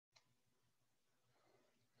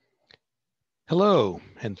Hello,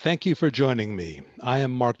 and thank you for joining me. I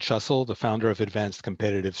am Mark Chussell, the founder of Advanced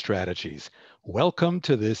Competitive Strategies. Welcome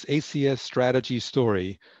to this ACS strategy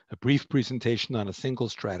story, a brief presentation on a single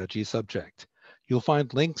strategy subject. You'll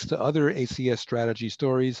find links to other ACS strategy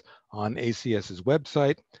stories on ACS's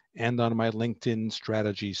website and on my LinkedIn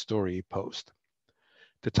strategy story post.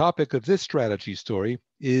 The topic of this strategy story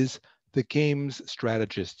is the games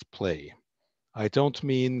strategists play. I don't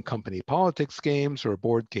mean company politics games or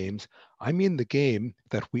board games. I mean the game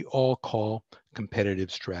that we all call competitive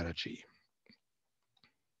strategy.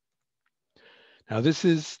 Now, this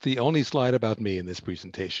is the only slide about me in this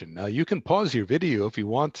presentation. Now, you can pause your video if you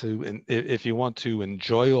want to, and if you want to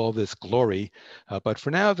enjoy all this glory. But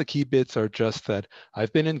for now, the key bits are just that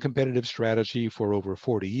I've been in competitive strategy for over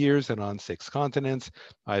 40 years and on 6 continents.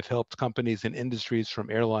 I've helped companies in industries from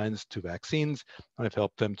airlines to vaccines. I've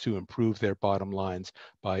helped them to improve their bottom lines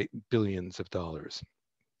by billions of dollars.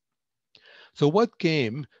 So what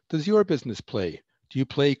game does your business play? Do you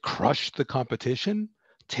play crush the competition?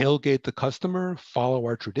 Tailgate the customer, follow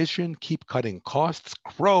our tradition, keep cutting costs,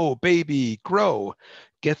 grow, baby, grow,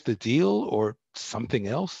 get the deal, or something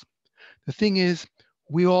else? The thing is,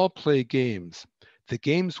 we all play games. The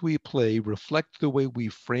games we play reflect the way we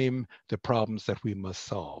frame the problems that we must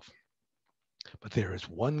solve. But there is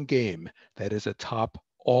one game that is atop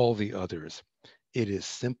all the others. It is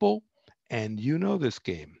simple, and you know this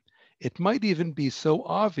game. It might even be so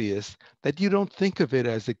obvious that you don't think of it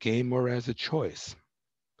as a game or as a choice.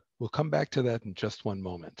 We'll come back to that in just one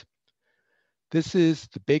moment. This is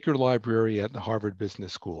the Baker Library at the Harvard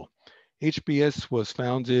Business School. HBS was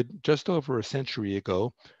founded just over a century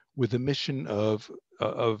ago with the mission of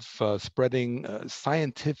spreading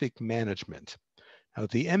scientific management. Now,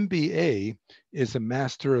 the MBA is a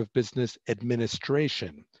Master of Business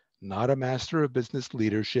Administration, not a Master of Business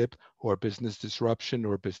Leadership or Business Disruption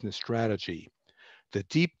or Business Strategy. The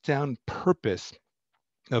deep down purpose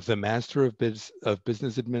of the Master of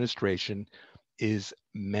Business Administration is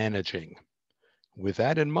managing. With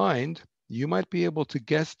that in mind, you might be able to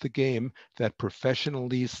guess the game that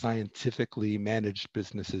professionally, scientifically managed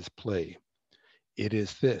businesses play. It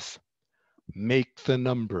is this: make the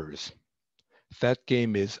numbers. That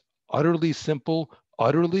game is utterly simple,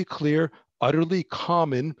 utterly clear, utterly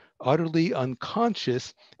common, utterly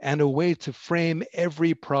unconscious, and a way to frame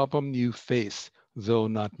every problem you face, though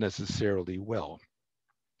not necessarily well.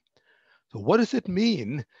 So what does it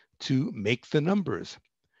mean to make the numbers?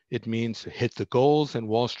 It means hit the goals and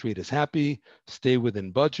Wall Street is happy, stay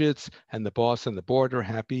within budgets and the boss and the board are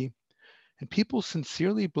happy. And people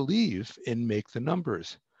sincerely believe in make the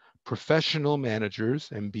numbers. Professional managers,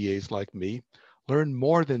 MBAs like me, learn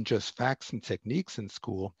more than just facts and techniques in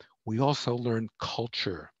school. We also learn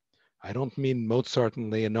culture. I don't mean Mozart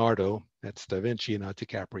and Leonardo, that's Da Vinci, not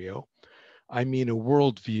DiCaprio. I mean a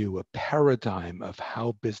worldview, a paradigm of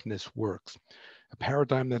how business works, a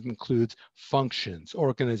paradigm that includes functions,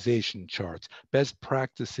 organization charts, best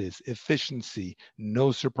practices, efficiency,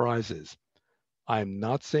 no surprises. I'm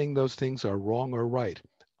not saying those things are wrong or right.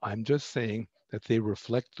 I'm just saying that they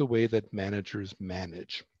reflect the way that managers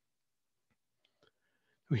manage.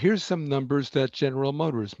 Here's some numbers that General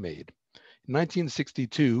Motors made. In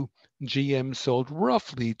 1962, GM sold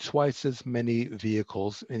roughly twice as many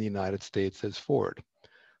vehicles in the United States as Ford.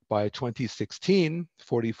 By 2016,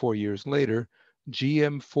 44 years later,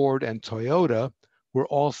 GM, Ford, and Toyota were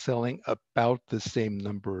all selling about the same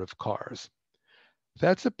number of cars.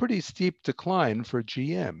 That's a pretty steep decline for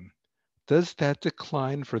GM. Does that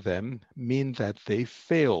decline for them mean that they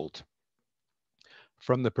failed?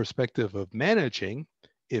 From the perspective of managing,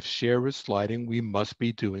 if share is sliding, we must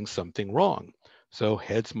be doing something wrong. So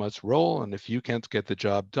heads must roll, and if you can't get the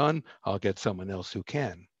job done, I'll get someone else who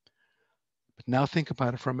can. But now think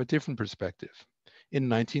about it from a different perspective. In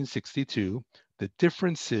 1962, the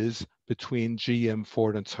differences between GM,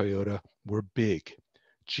 Ford, and Toyota were big.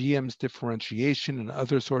 GM's differentiation and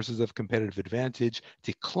other sources of competitive advantage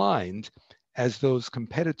declined as those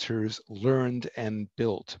competitors learned and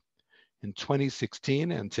built. In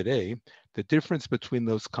 2016 and today, the difference between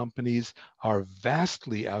those companies are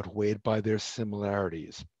vastly outweighed by their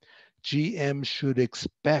similarities. GM should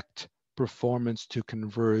expect performance to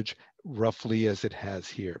converge roughly as it has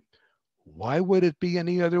here. Why would it be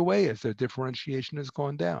any other way as their differentiation has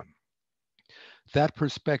gone down? That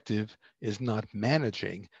perspective is not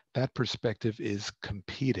managing, that perspective is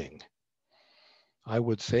competing. I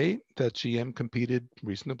would say that GM competed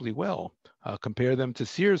reasonably well. Compare them to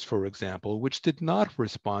Sears, for example, which did not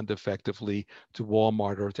respond effectively to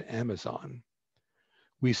Walmart or to Amazon.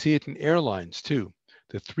 We see it in airlines too.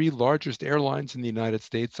 The 3 largest airlines in the United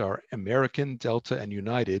States are American, Delta, and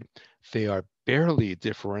United. They are barely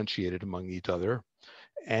differentiated among each other,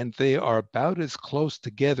 and they are about as close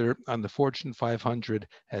together on the Fortune 500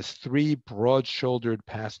 as three broad-shouldered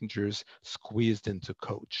passengers squeezed into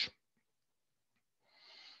coach.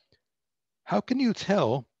 How can you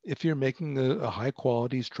tell if you're making a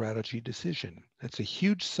high-quality strategy decision? It's a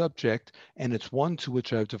huge subject, and it's one to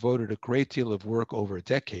which I've devoted a great deal of work over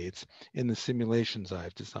decades in the simulations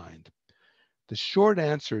I've designed. The short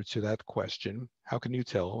answer to that question, how can you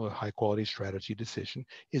tell a high quality strategy decision,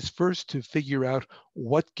 is first to figure out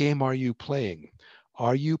what game are you playing?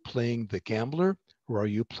 Are you playing the gambler or are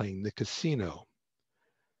you playing the casino?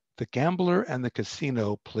 The gambler and the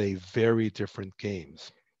casino play very different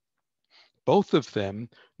games. Both of them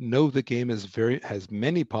know the game has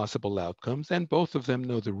many possible outcomes, and both of them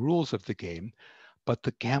know the rules of the game, but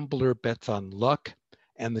the gambler bets on luck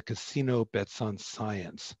and the casino bets on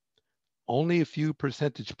science. Only a few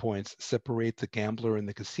percentage points separate the gambler and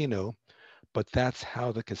the casino, but that's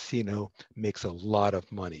how the casino makes a lot of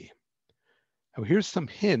money. Now, here's some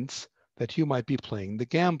hints that you might be playing the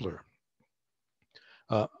gambler.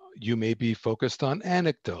 You may be focused on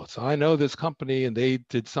anecdotes. I know this company and they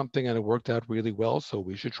did something and it worked out really well, so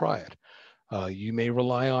we should try it. You may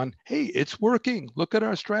rely on, hey, it's working. Look at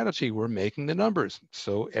our strategy. We're making the numbers,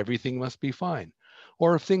 so everything must be fine.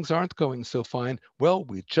 Or if things aren't going so fine, well,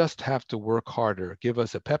 we just have to work harder. Give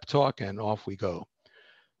us a pep talk and off we go.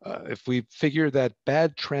 If we figure that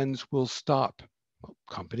bad trends will stop, well,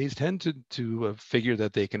 companies tend to figure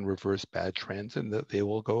that they can reverse bad trends and that they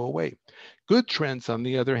will go away. Good trends, on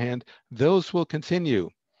the other hand, those will continue.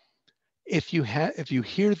 If you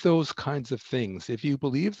hear those kinds of things, if you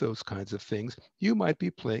believe those kinds of things, you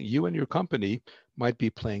and your company might be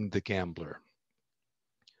playing the gambler.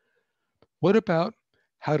 What about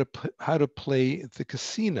how to play the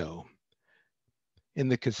casino? In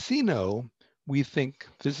the casino, we think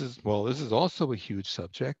this is also a huge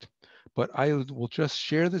subject, but I will just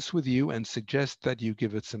share this with you and suggest that you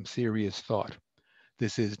give it some serious thought.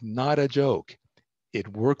 This is not a joke. It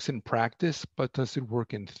works in practice, but does it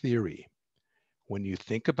work in theory? When you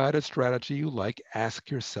think about a strategy you like,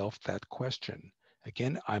 ask yourself that question.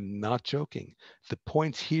 Again, I'm not joking. The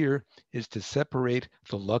point here is to separate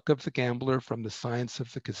the luck of the gambler from the science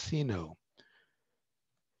of the casino.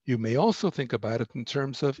 You may also think about it in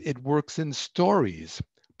terms of it works in stories,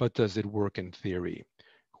 but does it work in theory?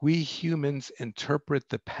 We humans interpret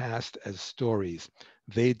the past as stories.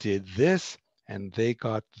 They did this and they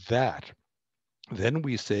got that. Then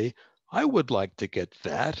we say, I would like to get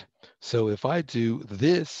that. So if I do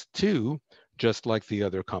this too, just like the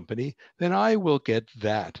other company, then I will get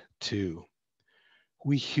that too.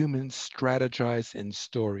 We humans strategize in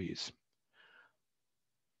stories.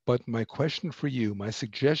 But my question for you, my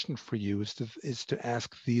suggestion for you is to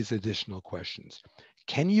ask these additional questions.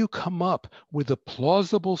 Can you come up with a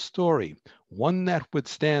plausible story, one that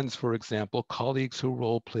withstands, for example, colleagues who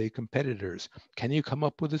role play competitors? Can you come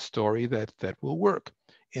up with a story that will work?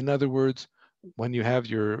 In other words, when you have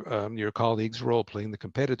your colleagues role playing the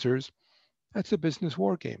competitors, that's a business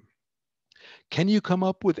war game. Can you come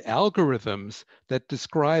up with algorithms that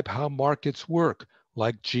describe how markets work,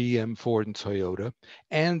 like GM, Ford, and Toyota,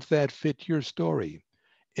 and that fit your story?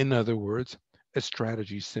 In other words, a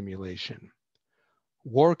strategy simulation.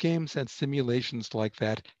 War games and simulations like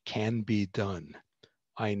that can be done.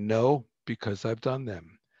 I know because I've done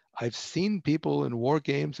them. I've seen people in war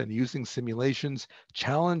games and using simulations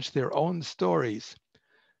challenge their own stories.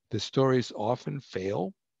 The stories often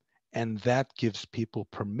fail, and that gives people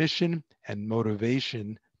permission and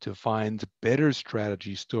motivation to find better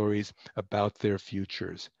strategy stories about their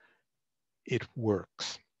futures. It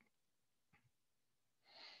works.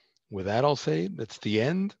 With that, I'll say that's the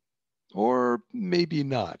end, or maybe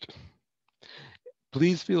not.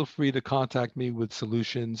 Please feel free to contact me with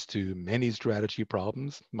solutions to many strategy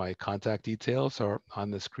problems. My contact details are on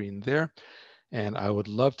the screen there. And I would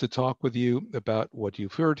love to talk with you about what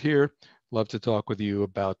you've heard here. Love to talk with you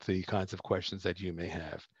about the kinds of questions that you may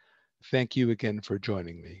have. Thank you again for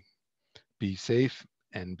joining me. Be safe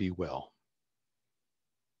and be well.